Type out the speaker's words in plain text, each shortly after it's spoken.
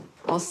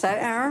All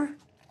set, Ara?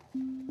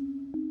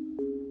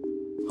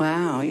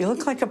 Wow, you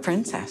look like a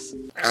princess.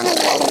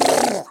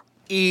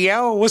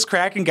 Yo, what's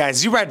cracking,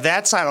 guys? You read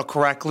that title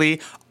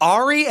correctly.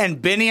 Ari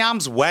and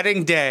Binyam's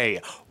wedding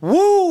day.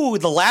 Woo!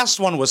 The last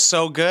one was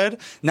so good.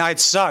 Now it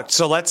sucked,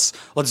 so let's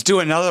do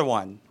another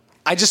one.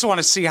 I just want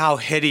to see how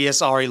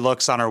hideous Ari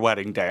looks on her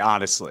wedding day,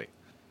 honestly.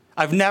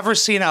 I've never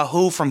seen a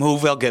Who from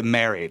Whoville get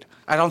married.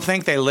 I don't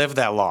think they live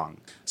that long.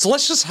 So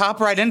let's just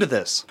hop right into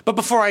this. But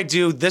before I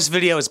do, this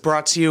video is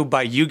brought to you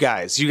by you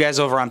guys. You guys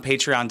over on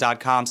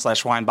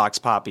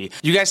patreon.com/wineboxpoppy.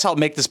 You guys help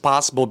make this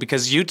possible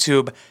because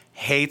YouTube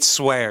hates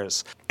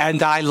swears.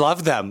 And I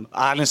love them,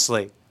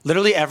 honestly.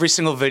 Literally every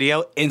single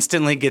video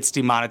instantly gets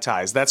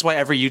demonetized. That's why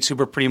every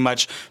YouTuber pretty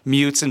much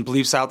mutes and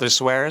bleeps out their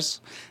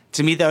swears.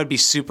 To me, that would be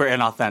super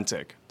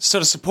inauthentic. So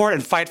to support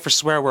and fight for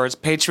swear words,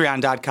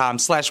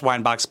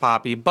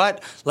 patreon.com/wineboxpoppy.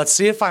 But let's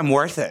see if I'm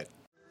worth it.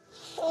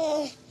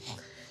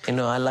 You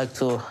know, I like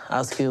to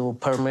ask you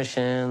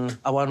permission.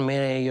 I want to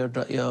marry your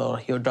daughter.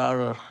 You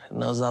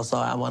know, that's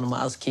why I want to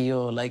ask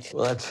you, like...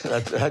 Well,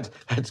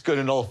 that's good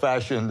and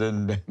old-fashioned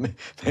and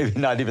maybe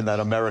not even that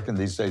American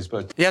these days,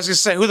 but... Yeah, I was going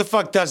to say, who the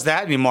fuck does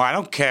that anymore? I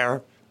don't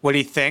care what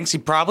he thinks. He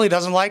probably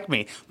doesn't like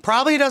me.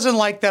 Probably doesn't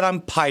like that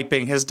I'm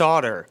piping his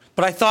daughter.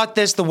 But I thought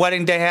the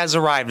wedding day has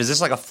arrived. Is this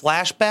like a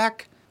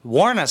flashback?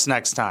 Warn us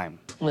next time.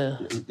 Yeah.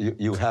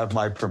 You have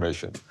my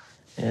permission.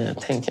 Yeah,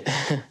 thank you.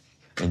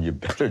 And you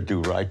better do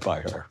right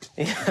by her.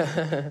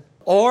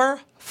 Or,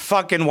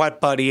 fucking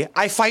what, buddy?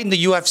 I fight in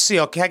the UFC,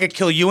 okay? I could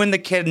kill you and the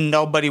kid and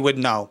nobody would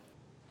know.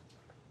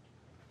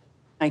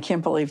 I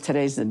can't believe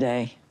today's the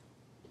day.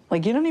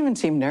 Like, you don't even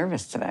seem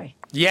nervous today.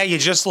 Yeah, you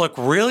just look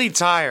really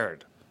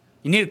tired.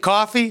 You need a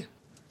coffee?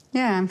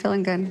 Yeah, I'm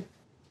feeling good.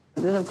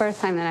 This is the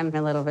first time that I'm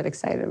a little bit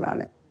excited about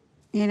it.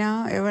 You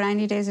know,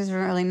 90 days is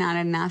really not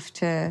enough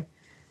to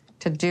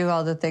do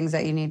all the things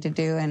that you need to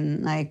do.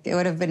 And, like, it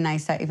would have been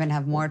nice to even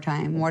have more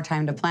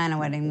time to plan a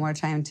wedding, more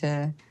time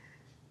to,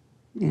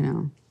 you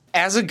know.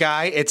 As a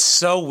guy, it's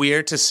so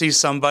weird to see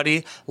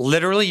somebody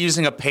literally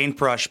using a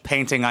paintbrush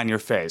painting on your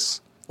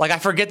face. Like, I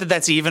forget that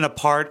that's even a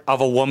part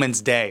of a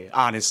woman's day,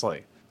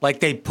 honestly.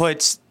 Like, they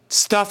put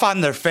stuff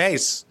on their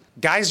face.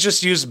 Guys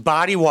just use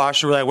body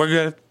wash. We're like, we're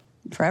good.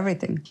 For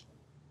everything.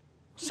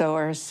 So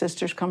are his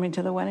sisters coming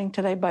to the wedding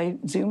today by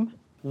Zoom?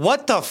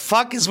 What the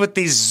fuck is with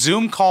these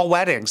Zoom call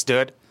weddings,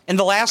 dude? In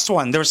the last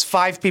one, there was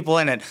 5 people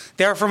in it.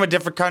 They're from a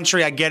different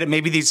country. I get it.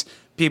 Maybe these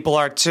people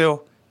are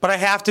too. But I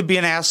have to be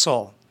an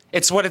asshole.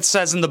 It's what it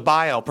says in the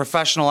bio,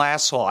 professional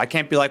asshole. I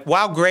can't be like,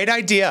 wow, great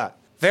idea.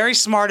 Very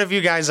smart of you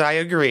guys, I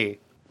agree.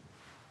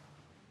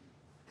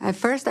 At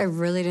first, I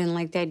really didn't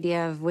like the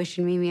idea of Wish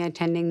and Mimi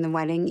attending the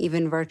wedding,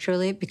 even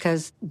virtually,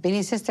 because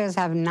Benny's sisters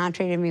have not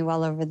treated me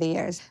well over the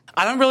years.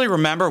 I don't really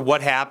remember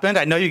what happened.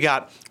 I know you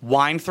got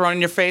wine thrown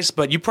in your face,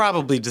 but you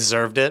probably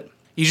deserved it.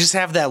 You just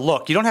have that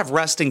look. You don't have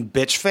resting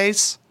bitch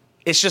face.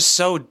 It's just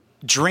so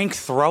drink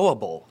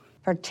throwable.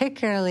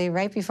 Particularly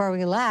right before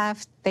we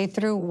left, they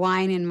threw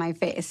wine in my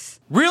face.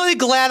 Really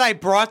glad I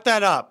brought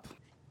that up.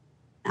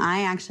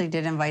 I actually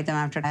did invite them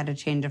after I had a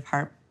change of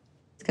heart,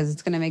 because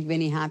it's going to make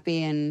Vinny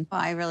happy, and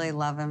I really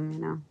love him, you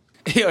know.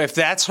 Yo, if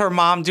that's her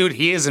mom, dude,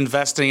 he is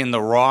investing in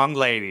the wrong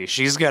lady.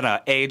 She's going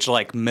to age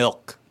like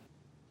milk.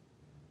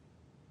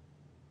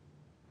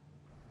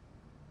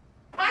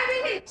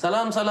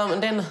 Salam,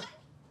 እንዴት ነህ?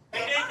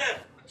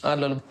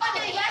 አለሁ።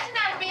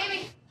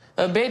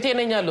 ቤቴ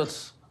ነኝ ያሉት።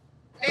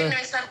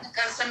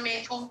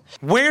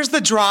 Where's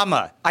the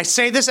drama? I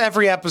say this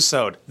every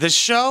episode. The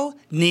show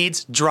needs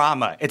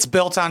drama. It's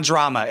built on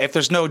drama. If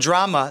there's no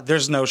drama,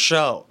 there's no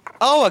show.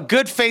 Oh, a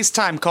good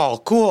FaceTime call.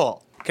 Cool.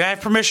 Can I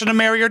have permission to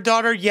marry your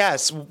daughter? Yes.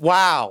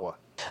 Wow.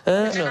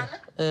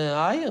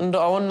 አይ እንደው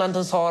አሁን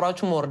እናንተን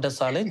ሳወራችሁ ሞር ደስ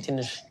አለኝ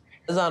ትንሽ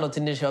እዛ ነው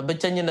ትንሽ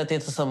ብቸኝነት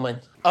የተሰማኝ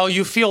Oh,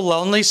 you feel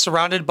lonely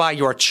surrounded by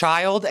your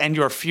child and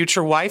your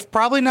future wife?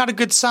 Probably not a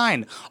good sign.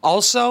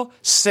 Also,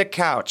 sick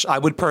couch. I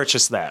would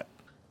purchase that.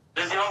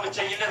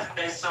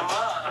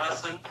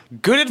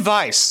 Good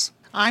advice.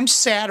 I'm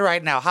sad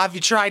right now. Have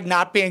you tried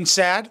not being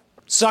sad?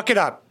 Suck it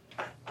up.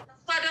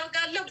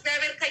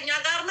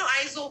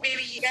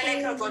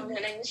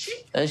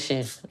 እሺ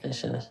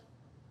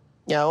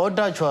ያው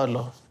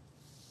ወዳችኋለሁ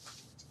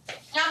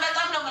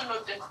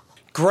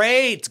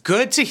Great.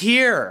 Good to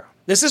hear.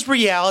 This is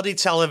reality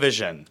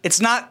television.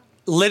 It's not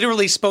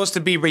literally supposed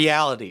to be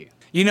reality.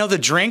 You know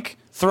the drink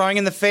throwing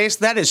in the face?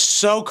 That is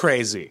so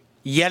crazy.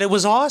 Yet it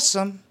was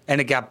awesome. And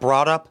it got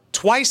brought up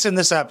twice in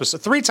this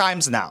episode. 3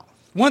 times now.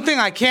 One thing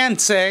I can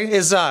say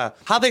is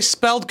how they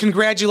spelled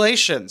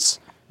congratulations.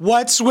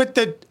 What's with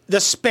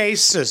the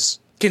spaces?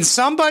 Can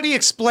somebody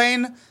explain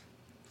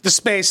the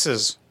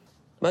spaces?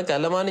 በቃ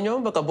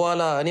ለማንኛውም በቃ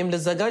በኋላ እኔም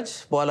ልዘጋጅ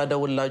በኋላ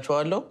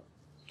ደውልላችኋለሁ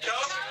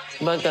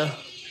በቃ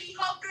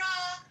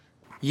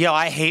Yo,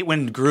 I hate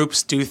when groups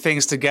do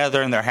things together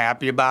and they're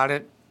happy about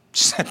it.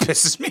 Just that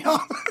pisses me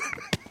off.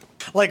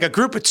 Like a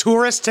group of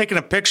tourists taking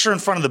a picture in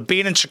front of the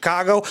Bean in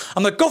Chicago.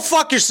 I'm like, go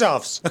fuck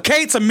yourselves. Okay,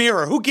 it's a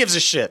mirror. Who gives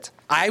a shit?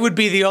 I would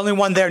be the only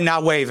one there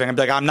not waving. I'd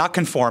be like, I'm not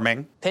conforming.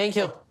 Thank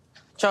you.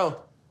 Ciao.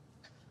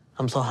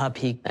 I'm so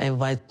happy. I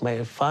invite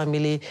my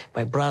family,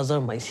 my brother,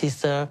 my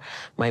sister,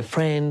 my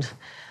friend,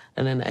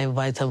 and then I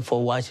invite them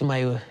for watching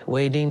my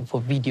wedding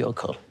for video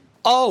call.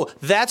 Oh,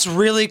 that's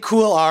really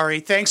cool,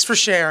 Ari. Thanks for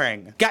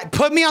sharing.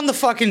 Put me on the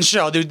fucking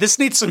show, dude. This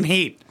needs some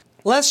heat.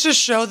 Let's just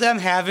show them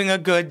having a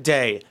good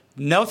day.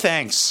 No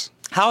thanks.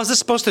 How is this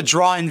supposed to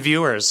draw in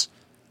viewers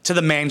to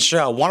the main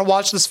show? Want to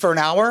watch this for an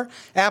hour?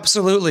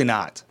 Absolutely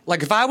not.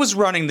 Like, if I was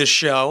running the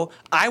show,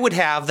 I would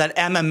have that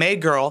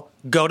MMA girl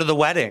go to the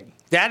wedding.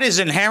 That is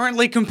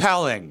inherently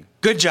compelling.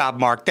 Good job,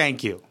 Mark.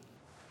 Thank you.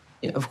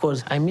 Yeah, of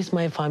course, I miss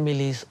my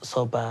family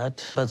so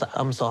bad, but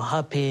I'm so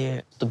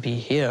happy to be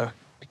here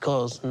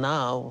because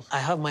now I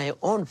have my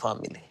own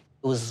family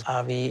with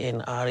Avi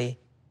and Ari.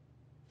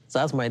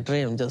 That's my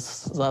dream.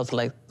 That's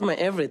like my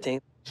everything.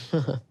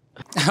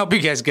 I hope you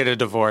guys get a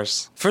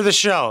divorce. For the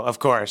show, of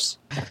course.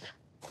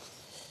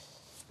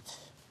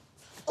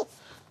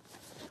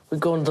 We're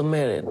going to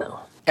marry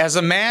now. As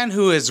a man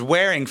who is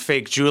wearing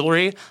fake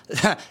jewelry,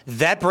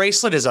 that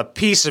bracelet is a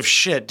piece of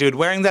shit, dude.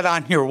 Wearing that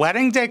on your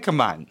wedding day?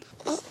 Come on.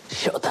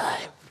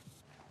 Showtime.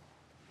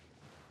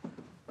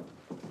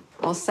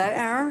 All set,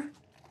 Ara?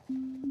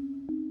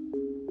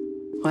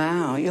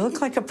 Wow, you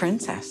look like a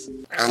princess.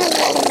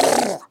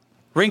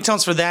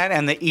 Ringtones for that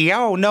and the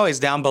EO noise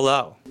down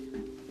below.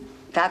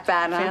 That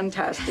bad, huh?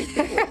 Fantastic.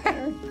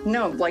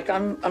 No, like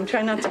I'm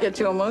trying not to get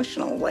too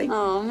emotional. Like,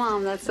 Oh,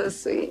 Mom, that's so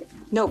sweet.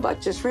 no,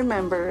 but just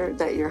remember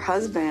that your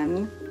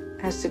husband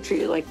has to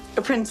treat you like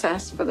a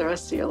princess for the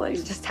rest of your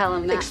life. Just tell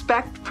him that.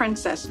 Expect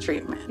princess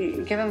treatment.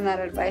 You give him that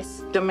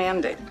advice.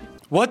 Demand it.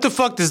 What the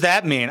fuck does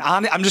that mean?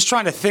 I'm just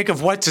trying to think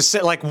of what to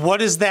say. Like,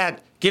 what is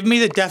that? Give me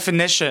the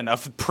definition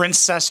of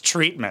princess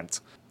treatment.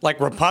 Like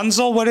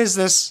Rapunzel? What is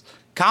this?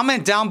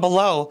 Comment down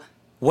below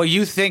what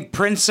you think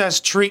princess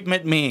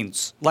treatment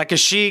means. Like, is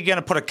she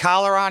gonna put a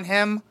collar on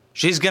him?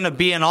 She's gonna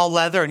be in all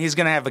leather and he's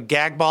gonna have a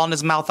gag ball in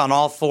his mouth on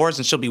all fours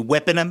and she'll be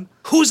whipping him?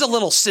 Who's a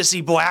little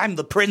sissy boy? I'm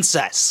the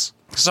princess.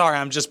 Sorry,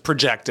 I'm just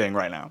projecting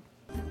right now.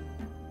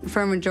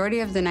 For a majority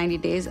of the 90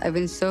 days, I've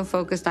been so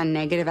focused on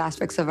negative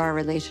aspects of our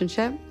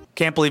relationship.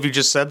 Can't believe you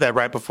just said that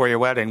right before your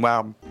wedding.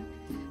 Wow.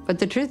 But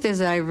the truth is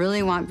that I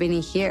really want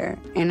Vinny here,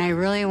 and I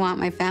really want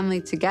my family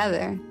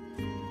together.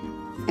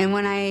 And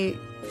when I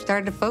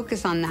started to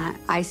focus on that,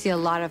 I see a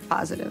lot of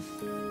positive.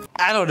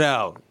 I don't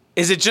know.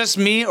 Is it just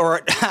me,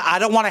 or I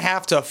don't want to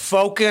have to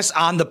focus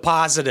on the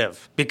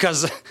positive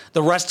because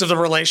the rest of the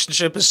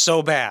relationship is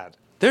so bad?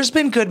 There's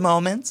been good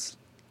moments.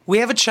 We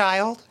have a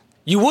child.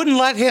 You wouldn't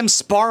let him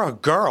spar a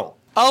girl.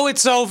 Oh,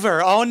 it's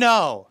over. Oh,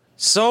 no.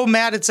 So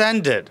mad it's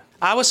ended.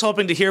 I was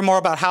hoping to hear more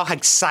about how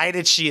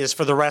excited she is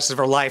for the rest of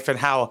her life and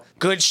how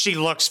good she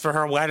looks for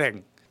her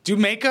wedding. Do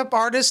makeup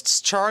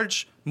artists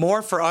charge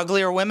more for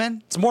uglier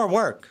women? It's more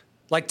work.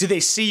 Like, do they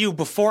see you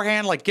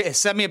beforehand? Like,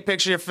 send me a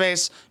picture of your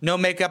face, no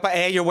makeup.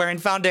 Hey, you're wearing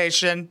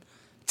foundation.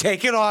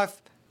 Take it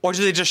off. Or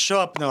do they just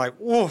show up and they're like,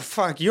 oh,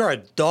 fuck, you're a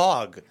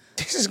dog.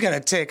 This is going to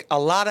take a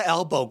lot of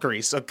elbow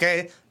grease,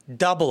 okay?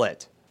 Double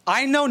it.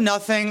 I know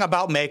nothing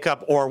about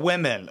makeup or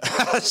women.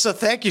 So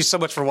thank you so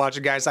much for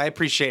watching, guys. I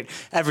appreciate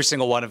every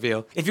single one of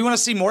you. If you want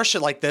to see more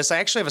shit like this, I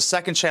actually have a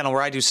second channel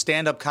where I do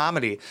stand-up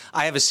comedy.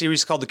 I have a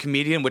series called The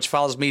Comedian, which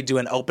follows me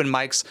doing open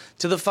mics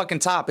to the fucking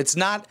top. It's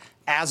not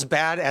as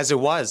bad as it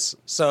was.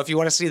 So if you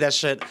want to see that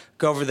shit,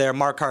 go over there.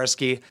 Mark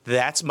Karski,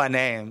 that's my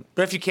name.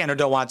 But if you can or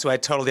don't want to, I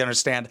totally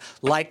understand.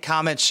 Like,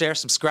 comment, share,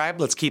 subscribe.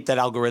 Let's keep that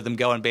algorithm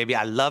going, baby.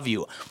 I love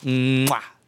you. Mwah.